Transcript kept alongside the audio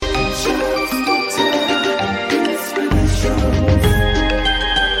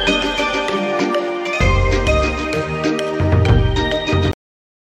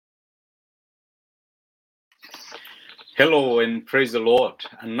Hello and praise the Lord.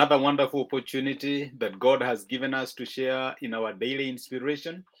 Another wonderful opportunity that God has given us to share in our daily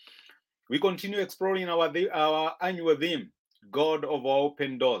inspiration. We continue exploring our annual theme, God of our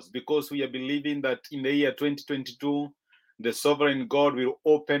open doors, because we are believing that in the year 2022, the sovereign God will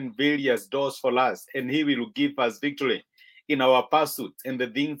open various doors for us and he will give us victory in our pursuits and the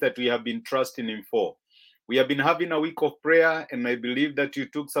things that we have been trusting him for. We have been having a week of prayer, and I believe that you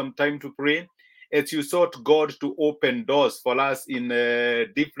took some time to pray as you sought God to open doors for us in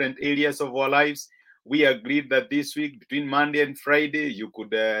different areas of our lives. We agreed that this week, between Monday and Friday, you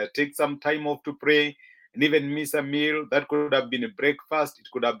could take some time off to pray and even miss a meal. That could have been a breakfast, it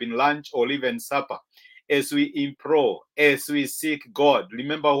could have been lunch, or even supper. As we implore, as we seek God,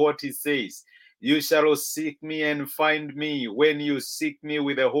 remember what He says: You shall seek me and find me when you seek me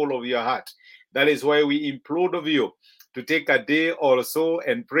with the whole of your heart. That is why we implore of you to take a day or so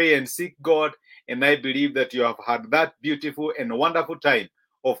and pray and seek God. And I believe that you have had that beautiful and wonderful time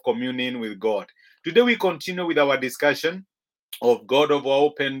of communing with God. Today we continue with our discussion of God of our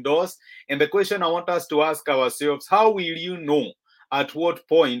open doors. And the question I want us to ask ourselves: how will you know at what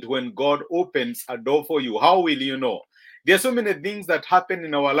point when God opens a door for you? How will you know? There are so many things that happen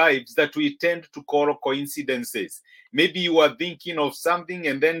in our lives that we tend to call coincidences. Maybe you are thinking of something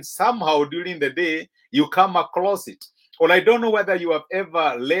and then somehow during the day you come across it. Or I don't know whether you have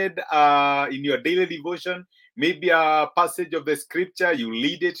ever read in your daily devotion, maybe a passage of the scripture, you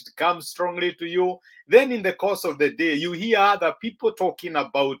read it, it comes strongly to you. Then in the course of the day, you hear other people talking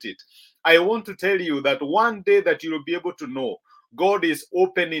about it. I want to tell you that one day that you will be able to know God is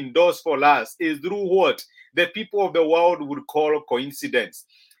opening doors for us is through what the people of the world would call coincidence.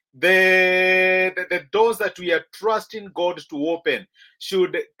 The doors that we are trusting God to open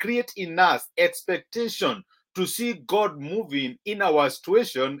should create in us expectation to see God moving in our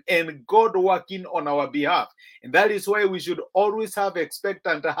situation and God working on our behalf. And that is why we should always have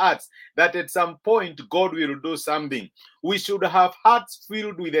expectant hearts that at some point God will do something. We should have hearts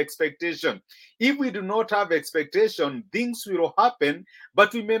filled with expectation. If we do not have expectation, things will happen,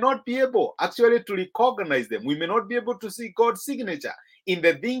 but we may not be able actually to recognize them. We may not be able to see God's signature in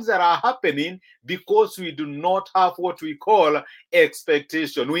the things that are happening because we do not have what we call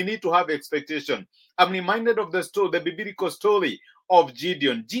expectation. We need to have expectation. I'm reminded of the story, the biblical story of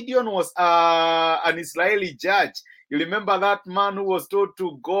Gideon. Gideon was an Israeli judge. You remember that man who was told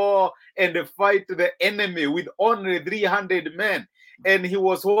to go and fight the enemy with only 300 men. And he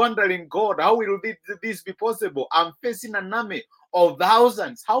was wondering, God, how will this be possible? I'm facing an army of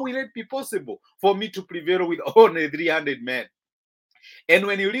thousands. How will it be possible for me to prevail with only 300 men? And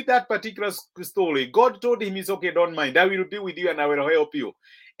when you read that particular story, God told him, it's okay, don't mind. I will be with you and I will help you.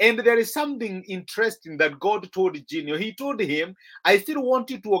 And there is something interesting that God told Gideon. He told him, I still want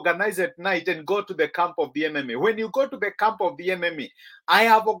you to organize at night and go to the camp of the enemy. When you go to the camp of the enemy, I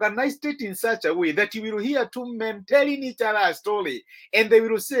have organized it in such a way that you will hear two men telling each other a story. And they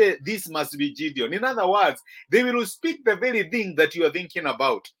will say, this must be Gideon. In other words, they will speak the very thing that you are thinking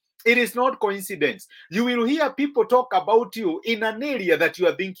about. It is not coincidence. You will hear people talk about you in an area that you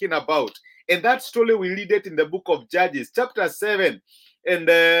are thinking about. And that story we read it in the book of Judges, chapter 7. And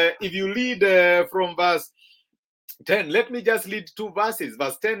if you read from verse 10, let me just read two verses,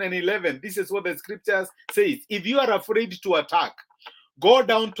 verse 10 and 11. This is what the scriptures says. If you are afraid to attack, go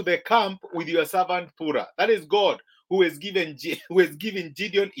down to the camp with your servant Purah. That is God who has given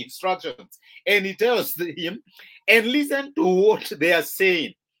Gideon instructions. And he tells him, and listen to what they are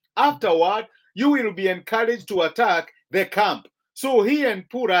saying. Afterward, you will be encouraged to attack the camp. So he and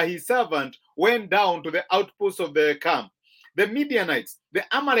Purah, his servant, went down to the outposts of the camp. The Midianites, the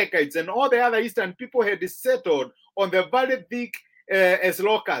Amalekites, and all the other eastern people had settled on the very thick as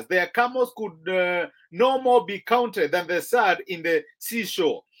locusts. Their camels could no more be counted than the sand in the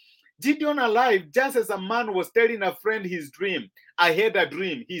seashore. Gideon arrived just as a man was telling a friend his dream. I had a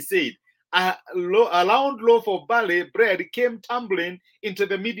dream, he said. A round loaf of barley bread came tumbling into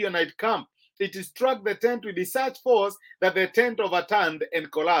the Midianite camp. It struck the tent with such force that the tent overturned and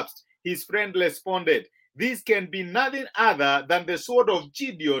collapsed. His friend responded, this can be nothing other than the sword of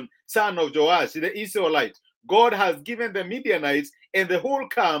Gideon, son of Joash, the Israelite. God has given the Midianites and the whole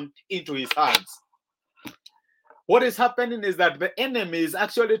camp into his hands. What is happening is that the enemy is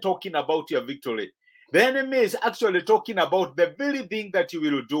actually talking about your victory. The enemy is actually talking about the very thing that you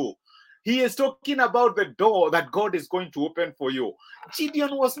will do. He is talking about the door that God is going to open for you.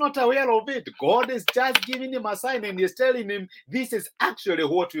 Gideon was not aware of it. God is just giving him a sign and he's telling him this is actually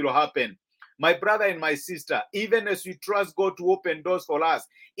what will happen. My brother and my sister, even as we trust God to open doors for us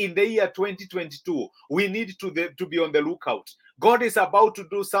in the year 2022, we need to be on the lookout. God is about to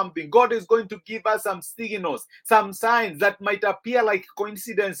do something. God is going to give us some signals, some signs that might appear like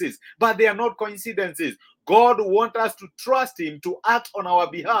coincidences, but they are not coincidences. God wants us to trust him to act on our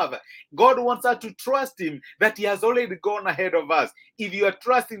behalf. God wants us to trust him that he has already gone ahead of us. If you are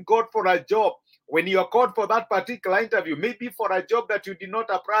trusting God for a job, when you are called for that particular interview, maybe for a job that you did not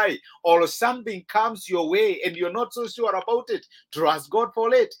apply, or something comes your way and you're not so sure about it, trust God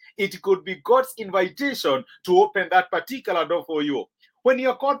for it. It could be God's invitation to open that particular door for you. When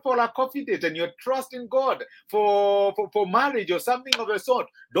you're called for a coffee date and you're trusting God for marriage or something of the sort,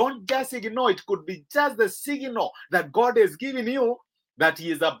 don't just ignore. It could be just the signal that God has given you that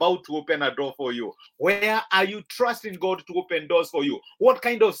he is about to open a door for you. Where are you trusting God to open doors for you? What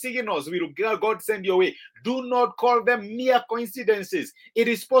kind of signals will God send your way? Do not call them mere coincidences. It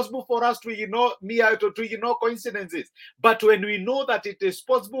is possible for us to ignore coincidences. But when we know that it is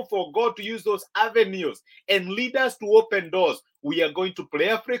possible for God to use those avenues and lead us to open doors, we are going to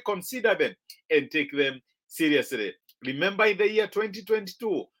prayerfully consider them and take them seriously. Remember, in the year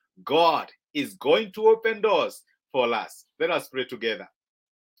 2022, God is going to open doors for us. Let us pray together.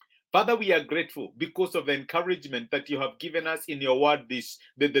 Father, we are grateful because of the encouragement that you have given us in your word this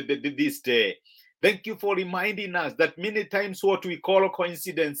day. Thank you for reminding us that many times what we call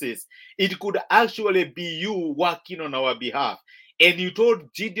coincidences, it could actually be you working on our behalf. And you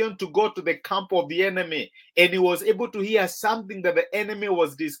told Gideon to go to the camp of the enemy, and he was able to hear something that the enemy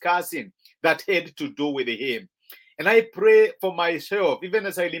was discussing that had to do with him. And I pray for myself, even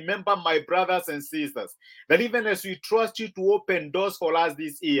as I remember my brothers and sisters, that even as we trust you to open doors for us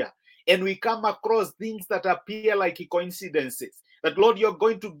this year, and we come across things that appear like coincidences, that Lord, you're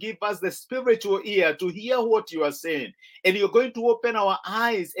going to give us the spiritual ear to hear what you are saying, and you're going to open our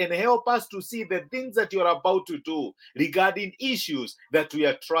eyes and help us to see the things that you're about to do regarding issues that we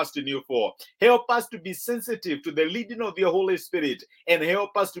are trusting you for. Help us to be sensitive to the leading of your Holy Spirit, and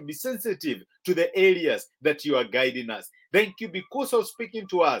help us to be sensitive to the areas that you are guiding us. Thank you because of speaking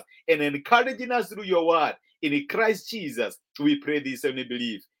to us and encouraging us through your word. In Christ Jesus, we pray this and we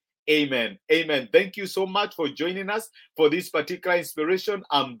believe. Amen. Amen. Thank you so much for joining us for this particular inspiration.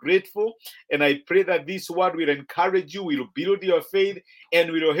 I'm grateful, and I pray that this word will encourage you, will build your faith,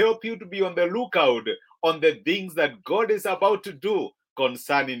 and will help you to be on the lookout on the things that God is about to do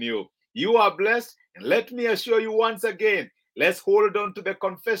concerning you. You are blessed, and let me assure you once again, let's hold on to the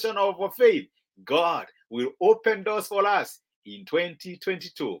confession of our faith. God will open doors for us in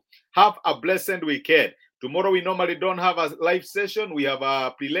 2022. Have a blessed weekend. Tomorrow we normally don't have a live session. We have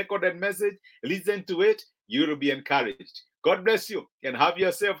a pre-recorded message. Listen to it. You will be encouraged. God bless you and have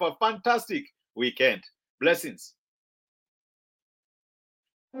yourself a fantastic weekend. Blessings.